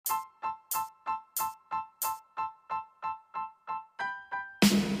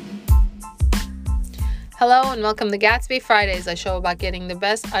Hello and welcome to Gatsby Fridays, a show about getting the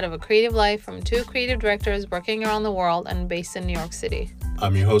best out of a creative life from two creative directors working around the world and based in New York City.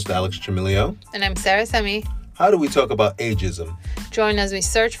 I'm your host, Alex Tremilio. And I'm Sarah Semi. How do we talk about ageism? Join as we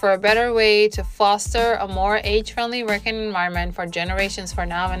search for a better way to foster a more age-friendly working environment for generations for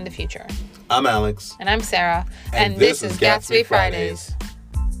now and the future. I'm Alex. And I'm Sarah. And this is Gatsby Fridays.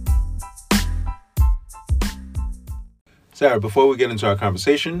 Sarah, before we get into our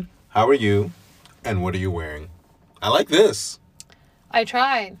conversation, how are you and what are you wearing? I like this. I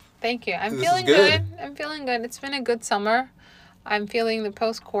tried. Thank you. I'm feeling good. I'm feeling good. It's been a good summer. I'm feeling the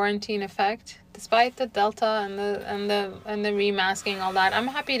post-quarantine effect. Despite the Delta and the remasking, all that, I'm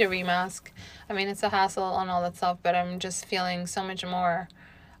happy to remask. I mean, it's a hassle and all that stuff, but I'm just feeling so much more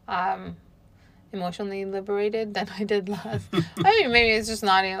emotionally liberated than I did last. I mean, maybe it's just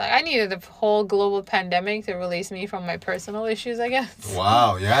not even like I needed the whole global pandemic to release me from my personal issues, I guess.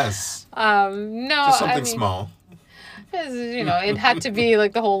 Wow, yes. No, just something small. It had to be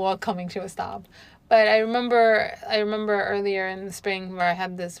like the whole world coming to a stop. But I remember earlier in the spring where I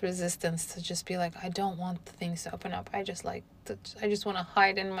had this resistance to just be like, I don't want things to open up. I just want to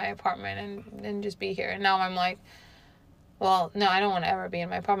hide in my apartment and just be here. And now I'm like, well, no, I don't want to ever be in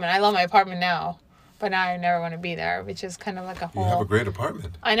my apartment. I love my apartment now, but now I never want to be there, which is kind of like a whole... You have a great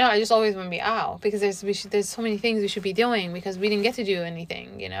apartment. I know. I just always want to be out because there's so many things we should be doing because we didn't get to do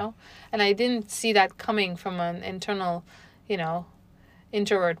anything, And I didn't see that coming from an internal,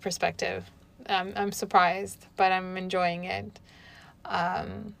 introvert perspective. I'm surprised, but I'm enjoying it.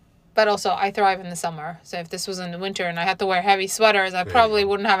 But also, I thrive in the summer. So if this was in the winter and I had to wear heavy sweaters, I probably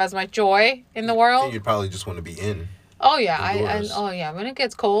wouldn't have as much joy in the world. And you'd probably just want to be in. Oh, yeah. When it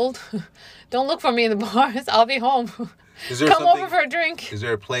gets cold, don't look for me in the bars. I'll be home. Come over for a drink. Is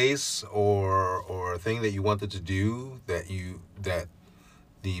there a place or a thing that you wanted to do that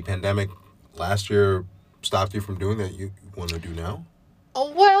the pandemic last year stopped you from doing that you want to do now?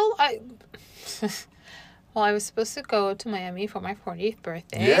 Oh, well, I was supposed to go to Miami for my 40th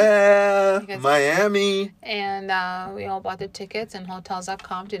birthday. Yeah, Miami. And we all bought the tickets, and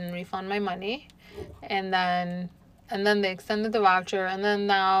Hotels.com didn't refund my money. And then they extended the voucher, and then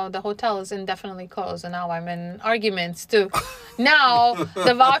now the hotel is indefinitely closed, and now I'm in arguments to now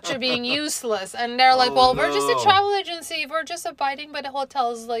the voucher being useless. And they're like, we're just a travel agency. We're just abiding by the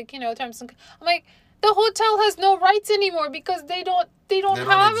hotel's, terms and... I'm like... The hotel has no rights anymore because they don't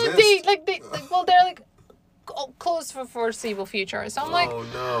have exist. a date. They're closed for foreseeable future. So I'm like, oh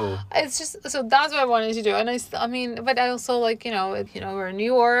no. It's just so that's what I wanted to do. And but I also we're in New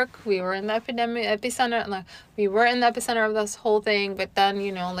York. We were in the epicenter, and we were in the epicenter of this whole thing. But then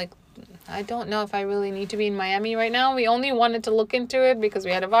I don't know if I really need to be in Miami right now. We only wanted to look into it because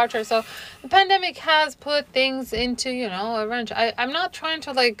we had a voucher. So the pandemic has put things into a wrench. I'm not trying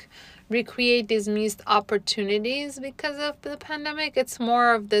to recreate these missed opportunities because of the pandemic. It's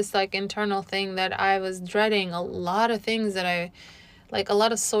more of this internal thing that I was dreading. A lot of things that I a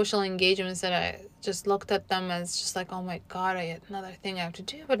lot of social engagements that I just looked at them as just oh my god, I had another thing I have to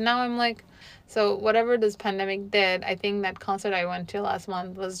do. But now I'm so whatever this pandemic did, I think that concert I went to last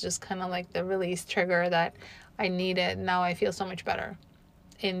month was just kind of the release trigger that I needed. Now I feel so much better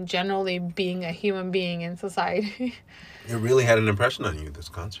in generally being a human being in society. It really had an impression on you, this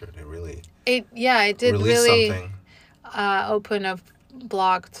concert. It did really something. Open a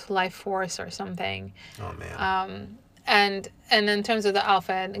blocked life force or something. Oh man. And in terms of the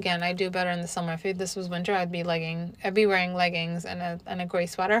outfit, again, I do better in the summer. If this was winter, I'd be wearing leggings and a gray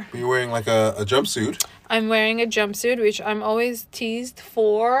sweater. Are you wearing a jumpsuit? I'm wearing a jumpsuit, which I'm always teased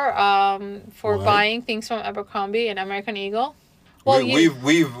for buying things from Abercrombie and American Eagle. Well, we've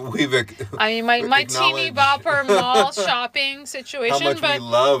my teeny bopper mall shopping situation. How much but we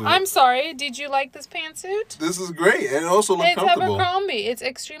love. I'm sorry. Did you like this pantsuit? This is great, and it also looks comfortable. It's Abercrombie. It's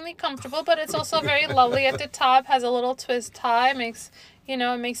extremely comfortable, but it's also very lovely at the top. Has a little twist tie. Makes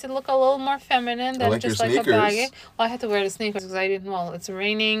it look a little more feminine than just a baggy. Well, I had to wear the sneakers because I didn't. Well, it's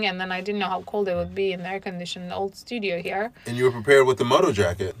raining, and then I didn't know how cold it would be in the air-conditioned old studio here. And you were prepared with the moto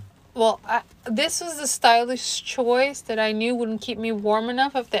jacket. Well, this was the stylish choice that I knew wouldn't keep me warm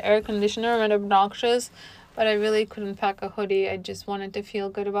enough if the air conditioner went obnoxious. But I really couldn't pack a hoodie. I just wanted to feel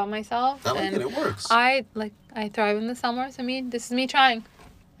good about myself. I like it. It works. I thrive in the summer. So this is me trying.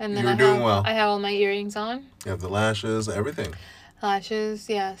 And then doing well. I have all my earrings on. You have the lashes, everything. Lashes,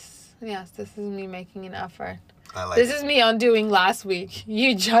 yes. Yes, this is me making an effort. This is me undoing last week.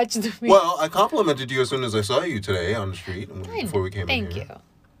 You judged me. Well, I complimented you as soon as I saw you today on the street before we came in here. Thank you.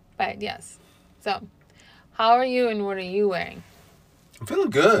 But yes. So, how are you and what are you wearing? I'm feeling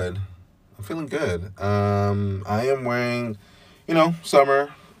good. I am wearing,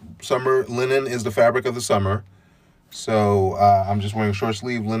 summer summer linen is the fabric of the summer. So I'm just wearing short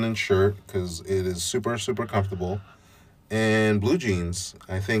sleeve linen shirt because it is super super comfortable, and blue jeans.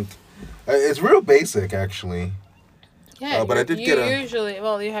 I think it's real basic actually. Yeah, But I did you get a. usually,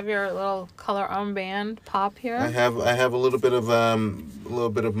 well, you have your little color armband pop here. I have a little bit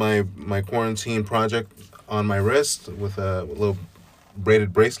of my quarantine project on my wrist with a little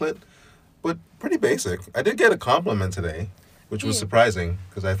braided bracelet, but pretty basic. I did get a compliment today, which was Yeah. surprising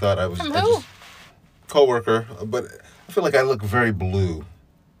because From I who? just coworker, but I feel like I look very blue.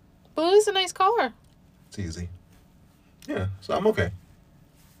 Blue is a nice color. It's easy. Yeah, so I'm okay.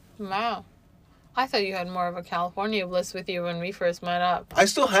 Wow. I thought you had more of a California bliss with you when we first met up. I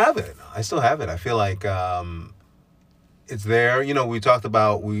still have it. I still have it. I feel like it's there. You know, we talked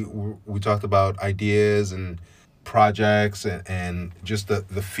about ideas and projects and just the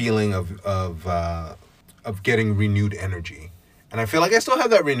feeling of getting renewed energy. And I feel like I still have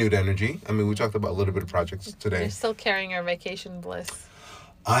that renewed energy. I mean, we talked about a little bit of projects You're today. still carrying your vacation bliss.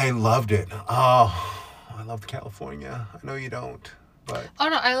 I loved it. Oh, I loved California. I know you don't, but Oh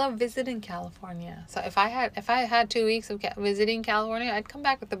no, I love visiting California. So if I had 2 weeks of visiting California, I'd come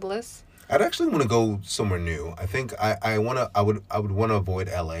back with the bliss. I'd actually want to go somewhere new. I think I would want to avoid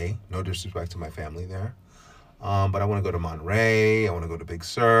LA. No disrespect to my family there. But I want to go to Monterey. I want to go to Big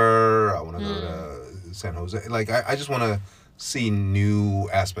Sur. I want to go to San Jose. Like I just want to see new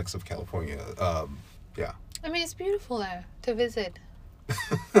aspects of California. Yeah. I mean, it's beautiful there to visit.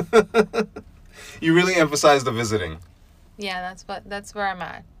 You really emphasize the visiting. Yeah, that's where I'm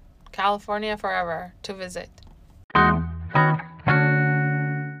at. California forever to visit.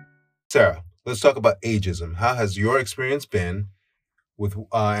 Sarah, let's talk about ageism. How has your experience been with,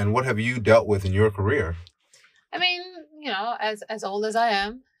 and what have you dealt with in your career? I mean, as old as I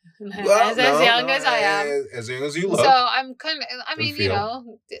am, Well, as no, young no, as I am. as young as you So look I'm kind of, I and mean,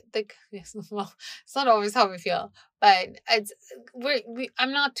 feel. yes, well, it's not always how we feel, but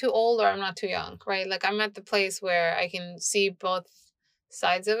I'm not too old or I'm not too young, right? Like I'm at the place where I can see both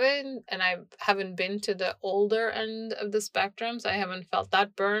sides of it, and I haven't been to the older end of the spectrum, so I haven't felt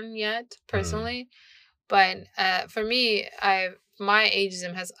that burn yet Mm, personally. But for me, my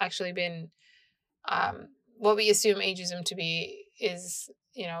ageism has actually been what we assume ageism to be is,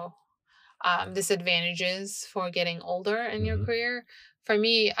 disadvantages for getting older in your mhm, career. For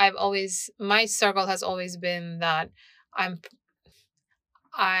me, my circle has always been that I'm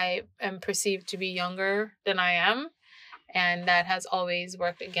I am perceived to be younger than I am, and that has always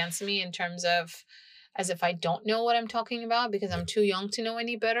worked against me in terms of as if I don't know what I'm talking about because yeah. I'm too young to know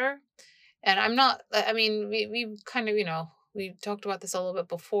any better. And I'm not, I mean, we kind of, we talked about this a little bit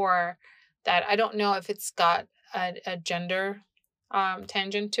before, that I don't know if it's got a gender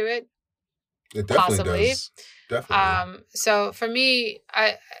tangent to it, It definitely possibly. does. Definitely. So for me,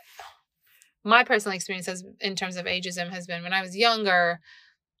 my personal experience has in terms of ageism has been when I was younger.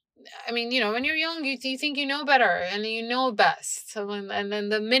 I mean, when you're young, you think you know better and you know best. And then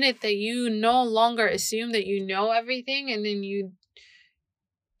the minute that you no longer assume that you know everything, and then you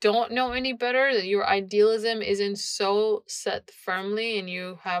don't know any better, that your idealism isn't so set firmly and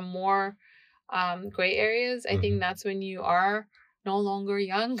you have more gray areas, I think Hmm. that's when you are no longer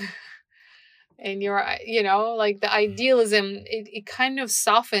young. And you're, like the idealism, it kind of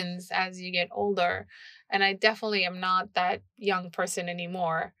softens as you get older. And I definitely am not that young person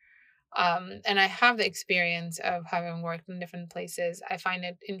anymore. And I have the experience of having worked in different places. I find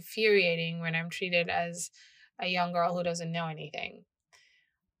it infuriating when I'm treated as a young girl who doesn't know anything.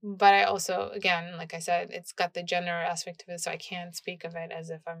 But I also, again, like I said, it's got the gender aspect of it, so I can't speak of it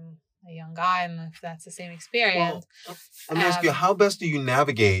as if I'm a young guy and if that's the same experience. Well, let me ask you, Um, how best do you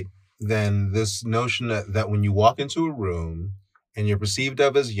navigate then this notion that when you walk into a room and you're perceived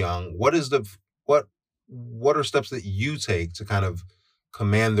of as young, what what are steps that you take to kind of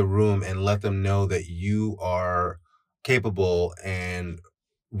command the room and let them know that you are capable and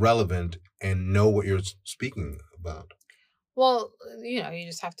relevant and know what you're speaking about? well, you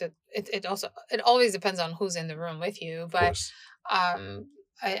just have to. It always depends on who's in the room with you, Of but course. um,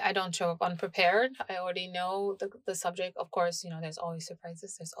 I don't show up unprepared. I already know the subject. Of course, there's always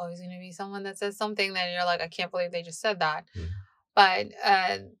surprises. There's always going to be someone that says something that you're like, I can't believe they just said that. Mm. But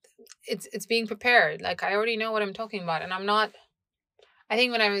it's being prepared. Like I already know what I'm talking about, and I'm not. I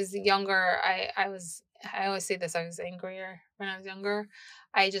think when I was younger, I always say this, I was angrier when I was younger.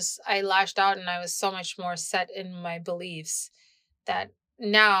 I lashed out and I was so much more set in my beliefs that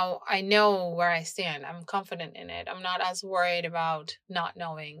now I know where I stand. I'm confident in it. I'm not as worried about not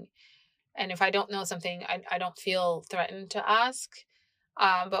knowing. And if I don't know something, I don't feel threatened to ask.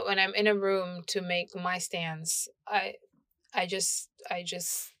 But when I'm in a room to make my stance, I just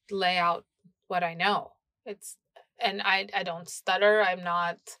lay out what I know. And I don't stutter. I'm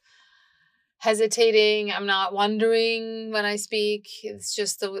not hesitating. I'm not wondering when I speak. It's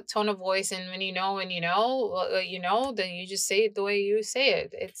just the tone of voice. And when you know, then you just say it the way you say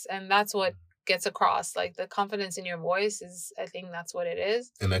it. And that's what gets across. Like the confidence in your voice is, I think that's what it is.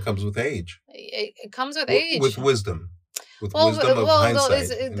 And that comes with age. It comes with age. With wisdom. With Well, wisdom of well,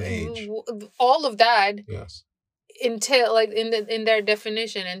 hindsight and age. all of that Yes. until like in their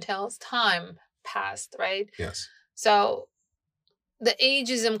definition entails time passed, right? Yes. So the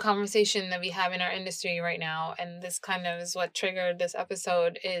ageism conversation that we have in our industry right now, and this kind of is what triggered this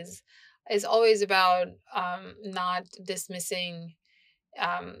episode, is always about not dismissing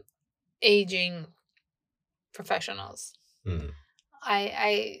aging professionals.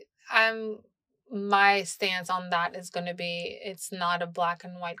 I'm my stance on that is going to be, it's not a black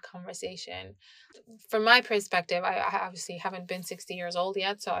and white conversation. From my perspective, I obviously haven't been 60 years old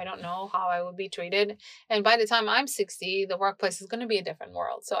yet, so I don't know how I would be treated. And by the time I'm 60, the workplace is going to be a different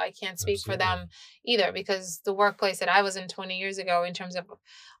world. So I can't speak for them either, because the workplace that I was in 20 years ago in terms of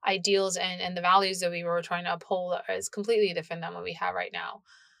ideals and the values that we were trying to uphold is completely different than what we have right now.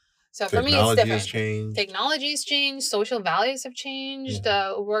 So for me, it's different. Technology has changed. Social values have changed.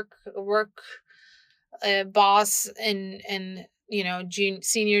 Work boss and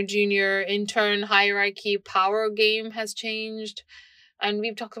senior, junior, intern hierarchy power game has changed. And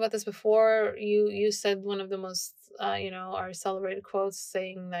we've talked about this before. You said one of the most our celebrated quotes,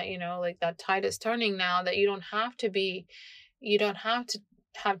 saying that like that tide is turning now, that you don't have to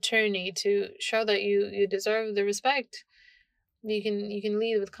have tyranny to show that you deserve the respect. You can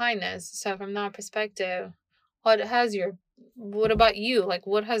lead with kindness. So from that perspective, what about you? Like,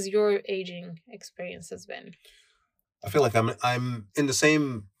 what has your aging experiences been? I feel like I'm in the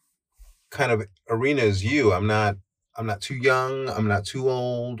same kind of arena as you. I'm not too young. I'm not too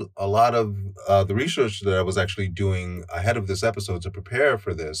old. A lot of the research that I was actually doing ahead of this episode to prepare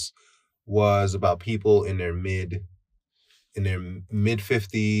for this was about people in their mid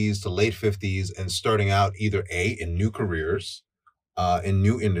 50s to late 50s and starting out either in new careers, in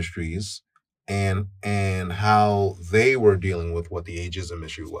new industries, and how they were dealing with what the ageism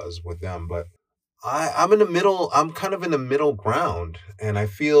issue was with them. But I'm in the middle. I'm kind of in the middle ground, and I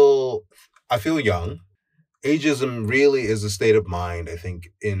feel young. Ageism really is a state of mind, I think.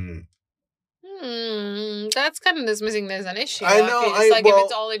 That's kind of dismissing there's an issue. I know. If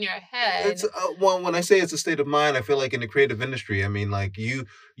it's all in your head. It's when I say it's a state of mind, I feel like in the creative industry, I mean, like you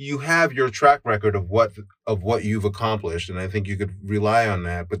have your track record of what you've accomplished, and I think you could rely on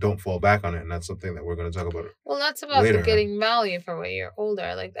that, but don't fall back on it. And that's something that we're going to talk about. Well, that's about getting value for when you're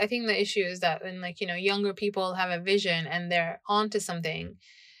older. Like, I think the issue is that when younger people have a vision and they're onto something,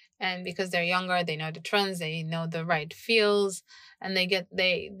 and because they're younger, they know the trends, they know the right feels, and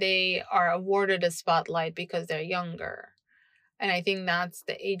they are awarded a spotlight because they're younger. And I think that's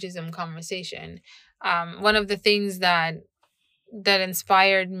the ageism conversation. One of the things that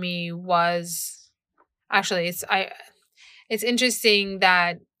inspired me was actually it's interesting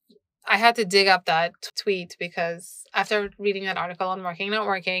that I had to dig up that tweet, because after reading that article on Working Not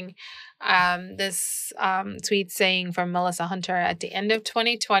Working, this tweet saying from Melissa Hunter, at the end of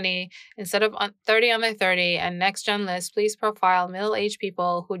 2020, instead of 30 under 30 and next gen list, please profile middle-aged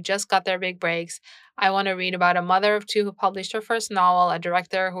people who just got their big breaks. I want to read about a mother of two who published her first novel, a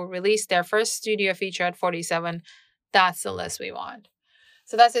director who released their first studio feature at 47. That's the list we want.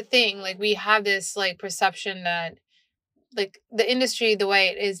 So that's the thing. Like, we have this perception that the industry, the way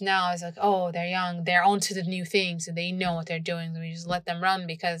it is now, is like, oh, they're young, they're onto the new things, so they know what they're doing, so we just let them run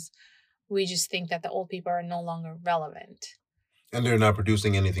because we just think that the old people are no longer relevant. And they're not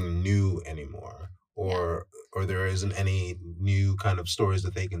producing anything new anymore, or there isn't any new kind of stories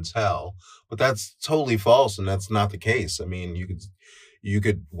that they can tell. But that's totally false, and that's not the case. I mean, you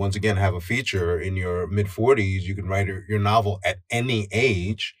could once again have a feature in your mid-40s. You can write your novel at any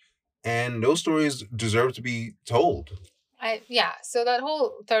age, and those stories deserve to be told. So that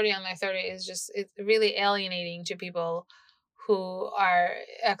whole 30 under 30 is just, it's really alienating to people who are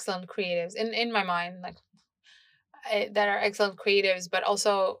excellent creatives in my mind, that are excellent creatives, but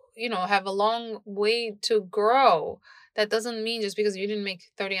also have a long way to grow. That doesn't mean just because you didn't make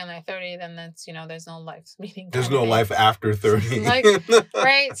 30 under 30, then that's there's no life meaning. There's no life after 30.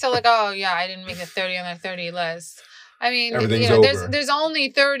 Right? So I didn't make a 30 under 30 list. I mean, there's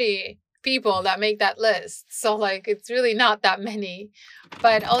only 30 people that make that list, so it's really not that many.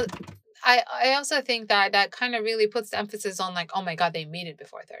 But I also think that kind of really puts the emphasis on oh my god, they made it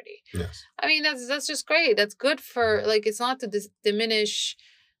before 30. Yes. I mean, that's just great. That's good for it's not to diminish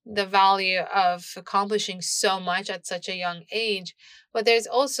the value of accomplishing so much at such a young age. But there's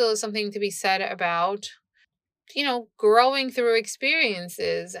also something to be said about, growing through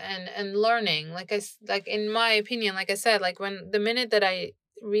experiences and learning. Like in my opinion, like I said, like when the minute that I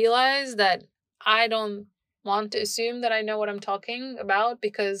realized that I don't want to assume that I know what I'm talking about,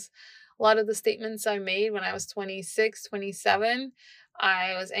 because a lot of the statements I made when I was 26, 27,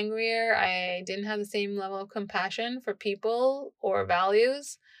 I was angrier. I didn't have the same level of compassion for people or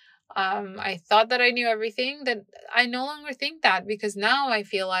values. I thought that I knew everything. That I no longer think that, because now I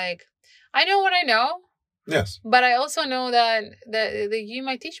feel like I know what I know, Yes. but I also know that you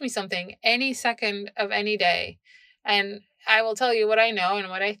might teach me something any second of any day. And I will tell you what I know and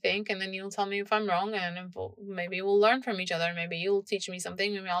what I think, and then you'll tell me if I'm wrong, and if maybe we'll learn from each other. Maybe you'll teach me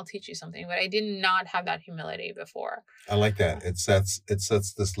something, maybe I'll teach you something. But I did not have that humility before. I like that. It sets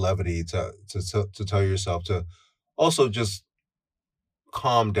this levity to tell yourself to also just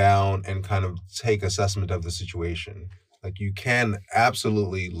calm down and kind of take assessment of the situation. Like you can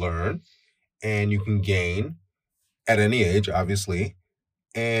absolutely learn and you can gain at any age, obviously.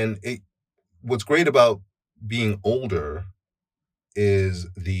 And what's great about being older is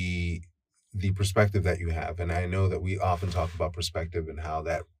the perspective that you have. And I know that we often talk about perspective and how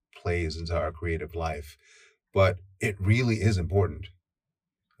that plays into our creative life, but it really is important,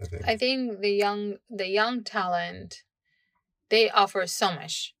 I think. I think the young talent, they offer so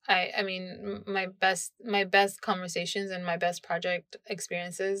much. I mean, my best conversations and my best project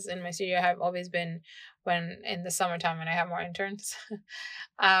experiences in my studio have always been when in the summertime when I have more interns.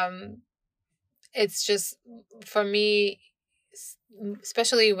 um it's just, for me,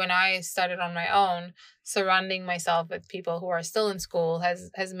 especially when I started on my own, surrounding myself with people who are still in school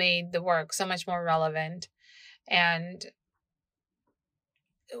has made the work so much more relevant. And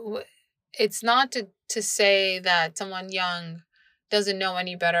w- it's not to say that someone young doesn't know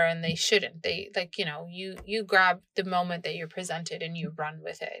any better, and they shouldn't. They, like, you grab the moment that you're presented and you run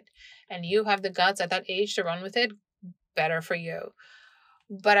with it, and you have the guts at that age to run with it. Better for you.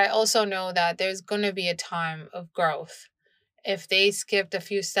 But I also know that there's going to be a time of growth. If they skipped a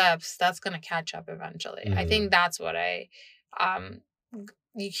few steps, that's going to catch up eventually. I Mhm. think that's what um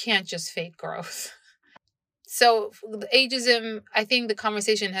you can't just fake growth. So the ageism, I think the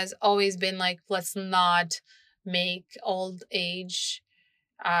conversation has always been like, let's not make old age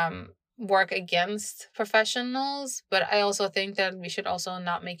work against professionals, but I also think that we should also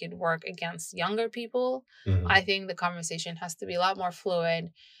not make it work against younger people. Mhm. I think the conversation has to be a lot more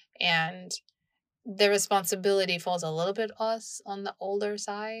fluid, and the responsibility falls a little bit us on the older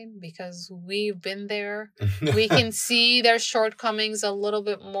side, because we've been there. We can see their shortcomings a little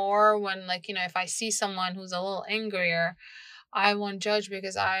bit more when, like, if I see someone who's a little angrier, I won't judge,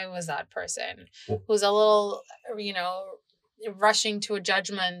 because I was that person Well, who's a little, you know, rushing to a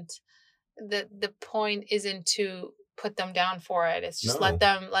judgment. The point isn't to put them down for it. It's just let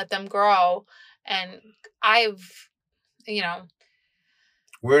no. them grow. And I've, you know,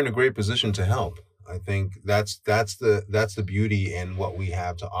 We're in a great position to help. I think that's the beauty in what we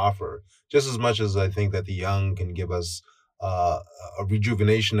have to offer. Just as much as I think that the young can give us uh, a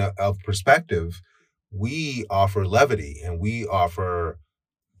rejuvenation of perspective, we offer levity and we offer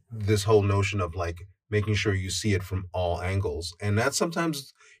this whole notion of like making sure you see it from all angles. And that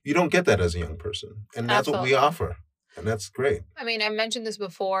sometimes you don't get that as a young person. And that's what we absolutely. offer. And that's great. I mean, I mentioned this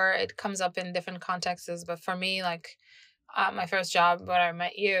before. It comes up in different contexts, but for me, like, my first job when I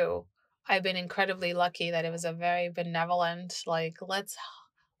met you, I've been incredibly lucky that it was a very benevolent, like,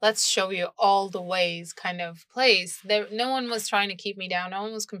 let's show you all the ways kind of place. There, no one was trying to keep me down. No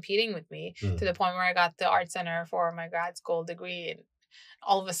one was competing with me, to Mm. the point where I got the art center for my grad school degree. And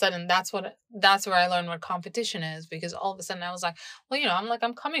all of a sudden, that's where I learned what competition is, because all of a sudden I was like, well,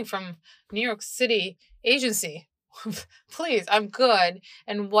 I'm coming from New York City agency. Please, I'm good.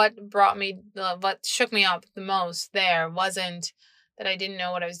 And what shook me up the most there wasn't that I didn't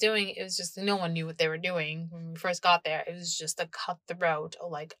know what I was doing. It was just no one knew what they were doing when we first got there. It was just a cutthroat,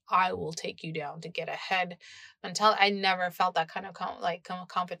 like, I will take you down to get ahead. Until I never felt that kind of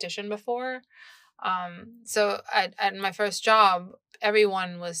competition before. So at my first job,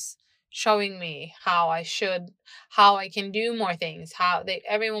 everyone was showing me how I can do more things.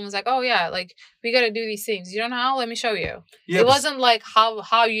 Everyone was like, oh yeah, like, we got to do these things. You don't know how? Let me show you. Yeah, It wasn't like,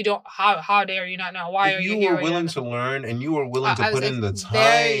 how you don't, how dare you not know? Why but are you you here? were When you don't willing know? to learn and you were willing to I was put in the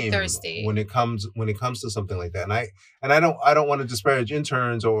very time thirsty. when it comes to something like that. And I don't want to disparage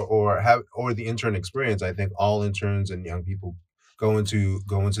interns or the intern experience. I think all interns and young people go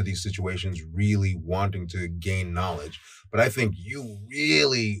into these situations really wanting to gain knowledge. But I think you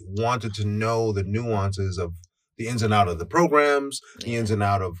really wanted to know the nuances of the ins and out of the programs, the ins and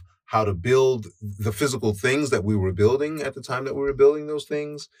out of how to build the physical things that we were building at the time that we were building those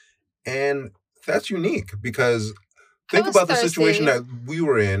things. And that's unique because I think was about the situation thirsty. that we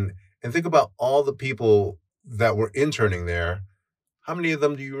were in and think about all the people that were interning there. How many of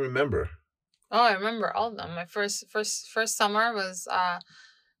them do you remember? Oh, I remember all of them. My first summer was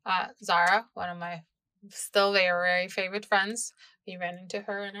Zara, one of my still very, very favorite friends. We ran into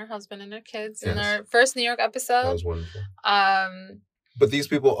her and her husband and her kids in Yes, our first New York that episode. was wonderful. Um, But these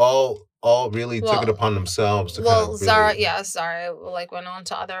people all really took it well, upon themselves to kind well, of really. Zara, yeah, Zara like went on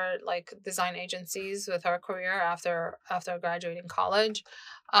to other like design agencies with her career after graduating college.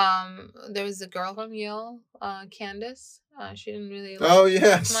 There was a girl from Yale, Candace. She didn't really like Oh work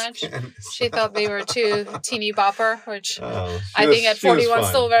yes, much. Candace. She thought they were too teeny bopper, which Oh, I think at she was 41, fun.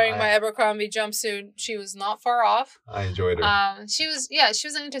 still wearing my Abercrombie jumpsuit, she was not far off. I enjoyed her. She was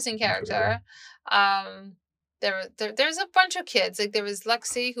an interesting character. Um, there's a bunch of kids. Like there was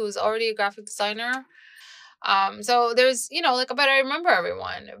Lexi, who was already a graphic designer. So there's like, but I remember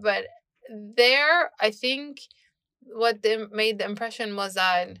everyone. But there, I think what made the impression was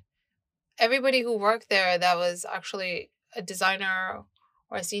that everybody who worked there that was actually a designer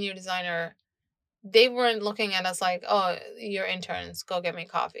or a senior designer, they weren't looking at us like, oh, you're interns, go get me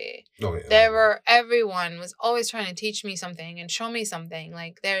coffee. Oh yeah. Everyone was always trying to teach me something and show me something.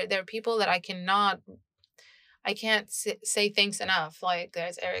 Like there are people that I can't say thanks enough. Like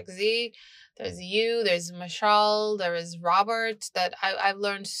there's Eric Z, there's you, there's Michelle, there is Robert that I've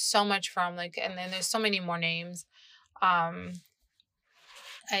learned so much from. Like, and then there's so many more names. Um,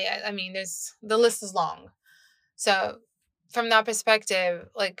 I mean, the list is long. So from that perspective,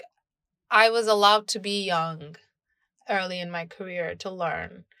 like I was allowed to be young early in my career to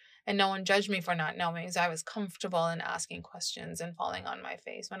learn. And no one judged me for not knowing because I was comfortable in asking questions and falling on my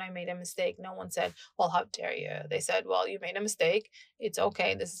face. When I made a mistake, no one said, well, how dare you? They said, well, you made a mistake. It's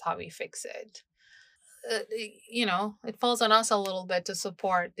okay. This is how we fix it. It falls on us a little bit to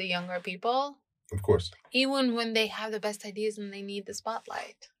support the younger people, Of course. even when they have the best ideas and they need the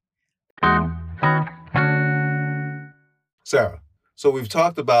spotlight. Sarah, so we've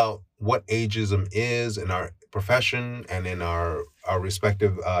talked about what ageism is in our profession and in our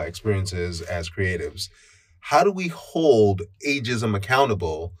respective experiences as creatives. How do we hold ageism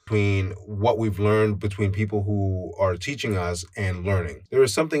accountable between what we've learned between people who are teaching us and learning? There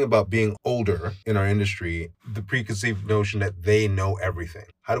is something about being older in our industry, the preconceived notion that they know everything.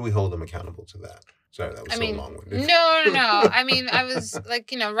 How do we hold them accountable to that? Sorry, that was long-winded. No. I mean, I was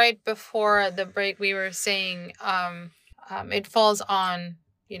like, right before the break, we were saying it falls on,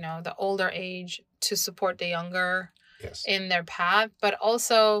 the older age to support the younger Yes. in their path, but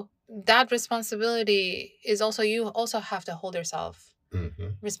also that responsibility is also, you also have to hold yourself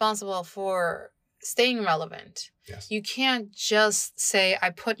responsible for staying relevant. Yes. You can't just say, I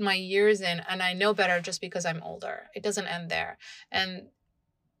put my years in and I know better just because I'm older. It doesn't end there. And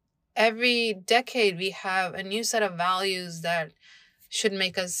every decade we have a new set of values that should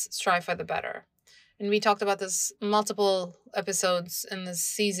make us strive for the better. And we talked about this multiple episodes in this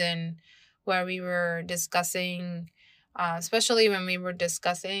season where we were discussing, especially when we were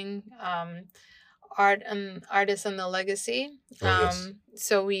discussing art and artists and the legacy. Yes.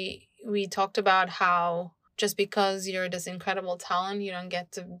 So we talked about how just because you're this incredible talent, you don't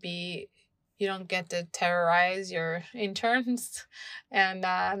get to terrorize your interns. And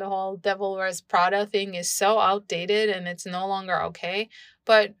the whole Devil Wears Prada thing is so outdated and it's no longer okay.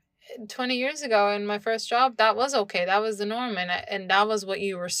 But 20 years ago in my first job, that was okay. That was the norm. And that was what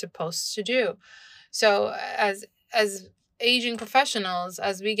you were supposed to do. So as aging professionals,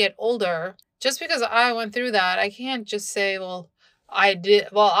 as we get older, just because I went through that, I can't just say, well,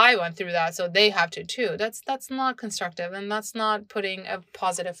 I went through that, so they have to too. That's not constructive, and that's not putting a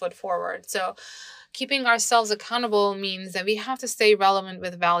positive foot forward. So keeping ourselves accountable means that we have to stay relevant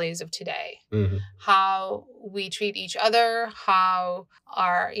with values of today. How we treat each other, how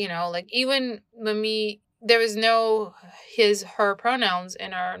our, like even when there was no his, her pronouns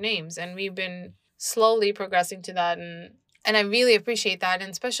in our names, and we've been slowly progressing to that, and I really appreciate that. And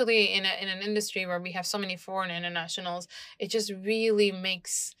especially in an industry where we have so many foreign internationals, it just really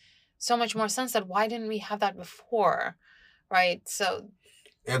makes so much more sense that why didn't we have that before, right? So,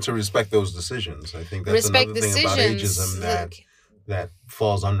 and to respect those decisions. I think that's another thing about ageism that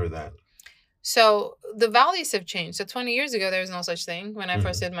falls under that. So the values have changed. So 20 years ago, there was no such thing when I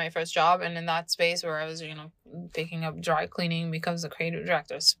first did my first job. And in that space where I was, picking up dry cleaning because the creative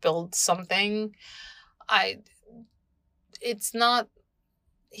director spilled something, I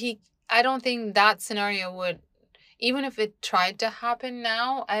don't think that scenario would, even if it tried to happen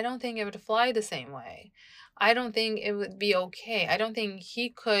now, I don't think it would fly the same way. I don't think it would be okay. I don't think he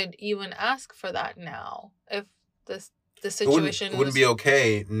could even ask for that now if this the It situation wouldn't was be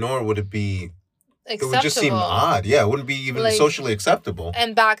okay, nor would it be. It would just seem acceptable. odd. Yeah, it wouldn't be even Like, socially acceptable.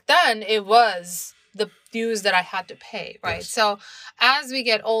 and back then it was the dues that I had to pay, right? Yes. So as we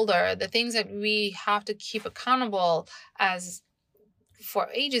get older, the things that we have to keep accountable as for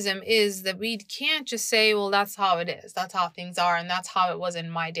ageism is that we can't just say, well, that's how it is. That's how things are. And that's how it was in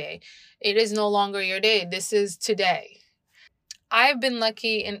my day. It is no longer your day. This is today. I've been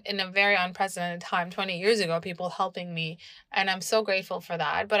lucky in a very unprecedented time, 20 years ago, people helping me. And I'm so grateful for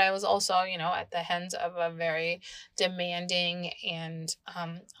that. But I was also, you know, at the hands of a very demanding and,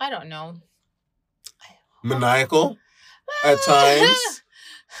 I don't know, Maniacal at times.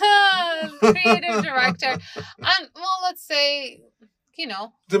 creative director. And, well, let's say, you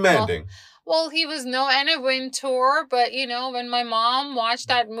know, Demanding. well, he was no Anna Wintour, but you know, when my mom watched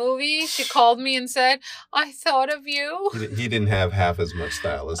that movie, she called me and said, "I thought of you." He didn't have half as much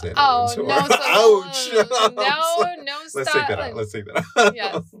style as Anna Oh Wintour. no! Ouch! No Let's style. take that out. Let's take that out.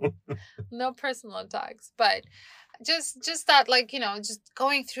 Yes, no personal attacks, but just that, like, you know, just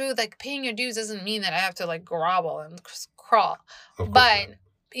going through, like, paying your dues doesn't mean that I have to like grovel and crawl. Of course But not.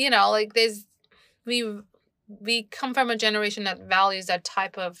 you know, like, we come from a generation that values that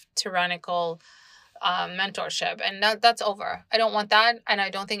type of tyrannical mentorship, and that's over. I don't want that, and I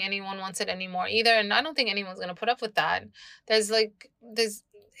don't think anyone wants it anymore either, and I don't think anyone's going to put up with that. There's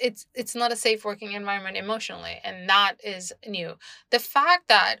it's not a safe working environment emotionally, and that is new. The fact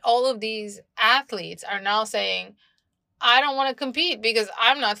that all of these athletes are now saying, I don't want to compete because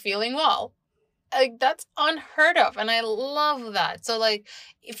I'm not feeling well, like, that's unheard of, and I love that. So, like,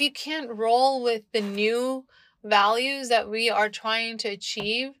 if you can't roll with the new values that we are trying to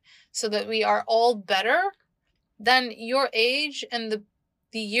achieve so that we are all better, then your age and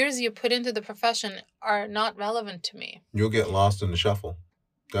the years you put into the profession are not relevant to me. You'll get lost in the shuffle.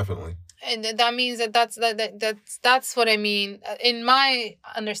 Definitely. And that means that's what I mean. In my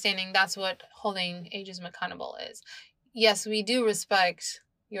understanding, that's what holding ageism accountable is. Yes, we do respect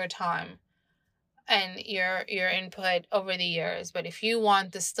your time and your input over the years, but if you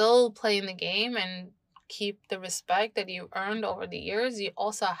want to still play in the game and keep the respect that you earned over the years, you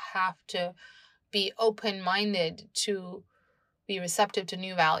also have to be open-minded to be receptive to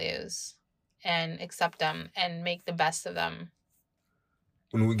new values and accept them and make the best of them.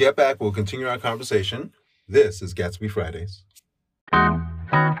 When we get back, we'll continue our conversation. This is Gatsby Fridays.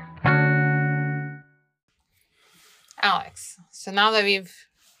 Alex, so now that we've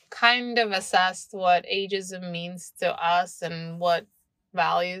kind of assessed what ageism means to us and what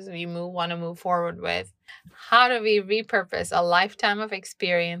values we want to move forward with, how do we repurpose a lifetime of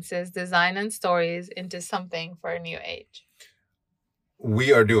experiences, design, and stories into something for a new age?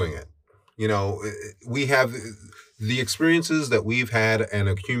 We are doing it. You know, we have the experiences that we've had and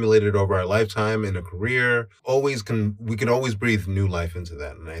accumulated over our lifetime in a career. We can always breathe new life into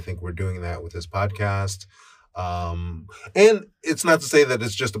that, and I think we're doing that with this podcast. And it's not to say that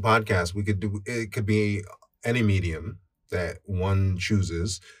it's just a podcast. It could be any medium that one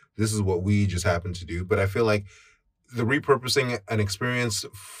chooses. This is what we just happen to do. But I feel like the repurposing an experience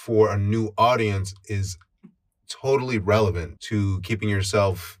for a new audience is totally relevant to keeping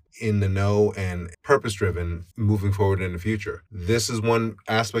yourself in the know and purpose driven moving forward in the future. This is one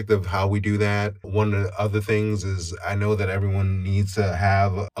aspect of how we do that. One of the other things is I know that everyone needs to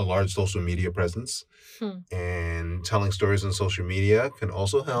have a large social media presence, and telling stories on social media can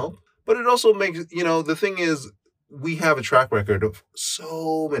also help. But it also makes, the thing is, we have a track record of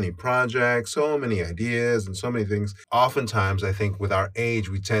so many projects, so many ideas, and so many things. Oftentimes, I think with our age,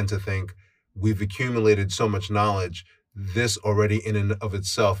 we tend to think we've accumulated so much knowledge. This already in and of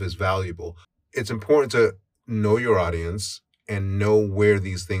itself is valuable. It's important to know your audience and know where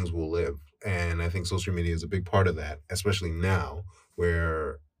these things will live. And I think social media is a big part of that, especially now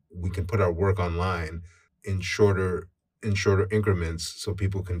where we can put our work online in shorter increments so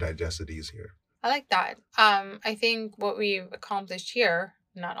people can digest it easier. I like that. I think what we've accomplished here,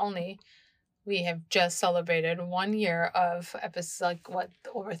 not only we have just celebrated 1 year of episodes,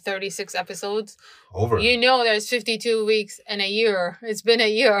 over 36 episodes. Over. There's 52 weeks in a year. It's been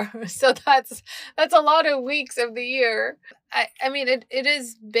a year. So that's a lot of weeks of the year. I mean, it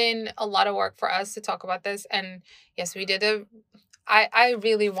has been a lot of work for us to talk about this. And yes, we did I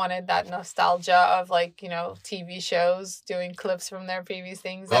really wanted that nostalgia of TV shows doing clips from their previous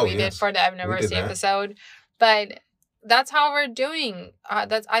things that we did for the I've Never Seen episode. But that's how we're doing.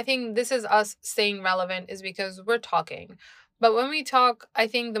 I think this is us staying relevant is because we're talking. But when we talk, I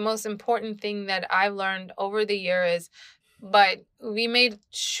think the most important thing that I've learned over the year is But we made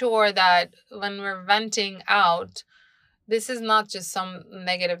sure that when we're venting out, this is not just some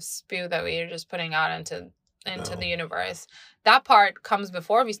negative spew that we are just putting out into the universe. That part comes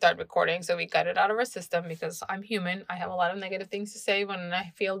before we start recording, so we got it out of our system because I'm human. I have a lot of negative things to say when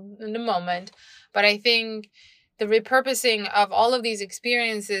I feel in the moment. But I think the repurposing of all of these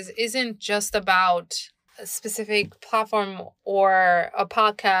experiences isn't just about a specific platform or a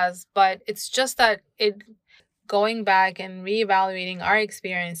podcast, but it's just that going back and reevaluating our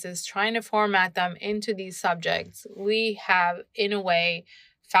experiences, trying to format them into these subjects, we have, in a way,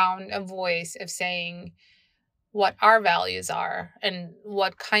 found a voice of saying what our values are and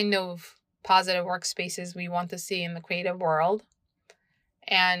what kind of positive workspaces we want to see in the creative world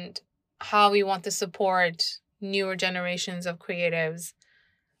and how we want to support newer generations of creatives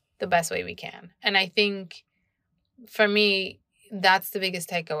the best way we can. And I think for me, that's the biggest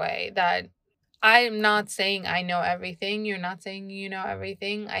takeaway, that I'm not saying I know everything. You're not saying you know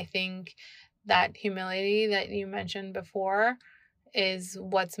everything. I think that humility that you mentioned before is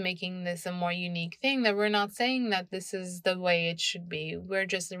what's making this a more unique thing, that we're not saying that this is the way it should be. We're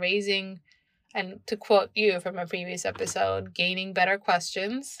just raising, and to quote you from a previous episode, gaining better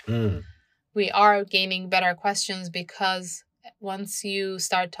questions. We are gaining better questions because once you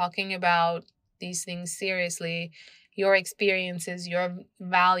start talking about these things seriously, your experiences, your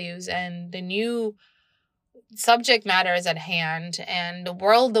values, and the new subject matter is at hand, and the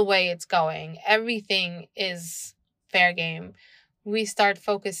world the way it's going, everything is fair game. We start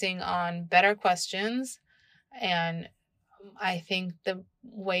focusing on better questions, and I think the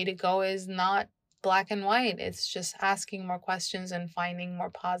way to go is not black and white. It's just asking more questions and finding more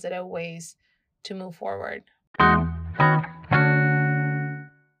positive ways to move forward.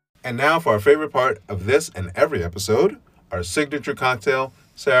 And now for our favorite part of this and every episode, our signature cocktail.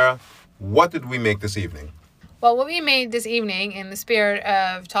 Sarah, what did we make this evening? Well, what we made this evening, in the spirit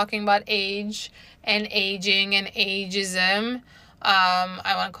of talking about age and aging and ageism,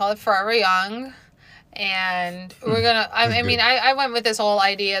 I want to call it Forever Young. And we're going to, I went with this whole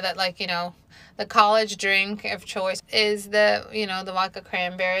idea that, like, you know, the college drink of choice is the vodka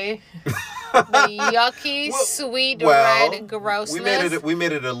cranberry. The yucky, sweet, red grossness. We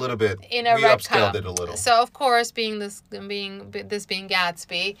made it a little bit. In a red cup. It a little. So of course, being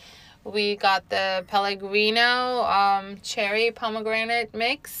Gatsby, we got the Pellegrino cherry pomegranate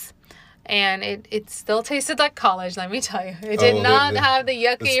mix, and it still tasted like college. Let me tell you, it did not have the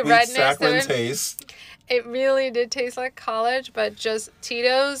yucky redness to it. Taste. It really did taste like college, but just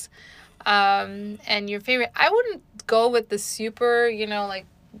Tito's, and your favorite. I wouldn't go with the super, like,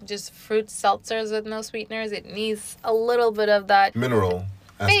 just fruit seltzers with no sweeteners. It needs a little bit of that mineral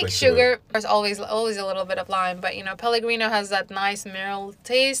fake sugar. There's always a little bit of lime, but Pellegrino has that nice mineral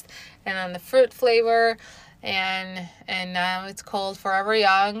taste, and then the fruit flavor, and now it's called Forever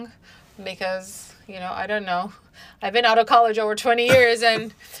Young because I don't know. I've been out of college over 20 years,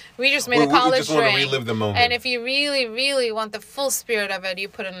 and we just made a college drink. We just want to relive the moment. And if you really, really want the full spirit of it, you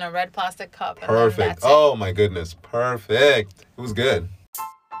put it in a red plastic cup. Perfect. Oh my goodness, perfect. It was good.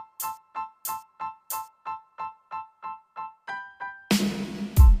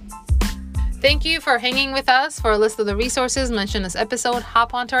 Thank you for hanging with us. For a list of the resources mentioned in this episode,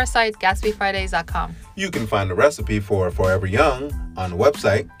 hop onto our site, GatsbyFridays.com. You can find a recipe for Forever Young on the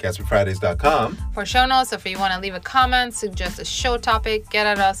website, GatsbyFridays.com. For show notes, if you want to leave a comment, suggest a show topic, get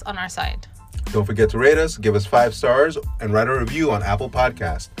at us on our site. Don't forget to rate us, give us 5 stars, and write a review on Apple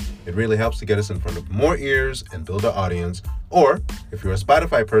Podcasts. It really helps to get us in front of more ears and build an audience. Or, if you're a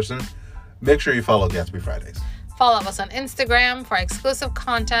Spotify person, make sure you follow Gatsby Fridays. Follow us on Instagram for exclusive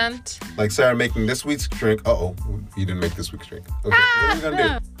content. Like Sarah making this week's drink. Uh-oh, you didn't make this week's drink. Okay, what are we going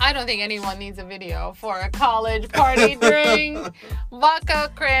to do? I don't think anyone needs a video for a college party drink.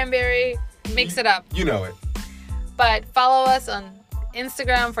 Vodka, cranberry, mix it up. You know it. But follow us on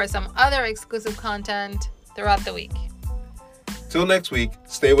Instagram for some other exclusive content throughout the week. Till next week,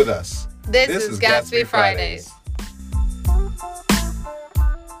 stay with us. This is Gatsby Fridays.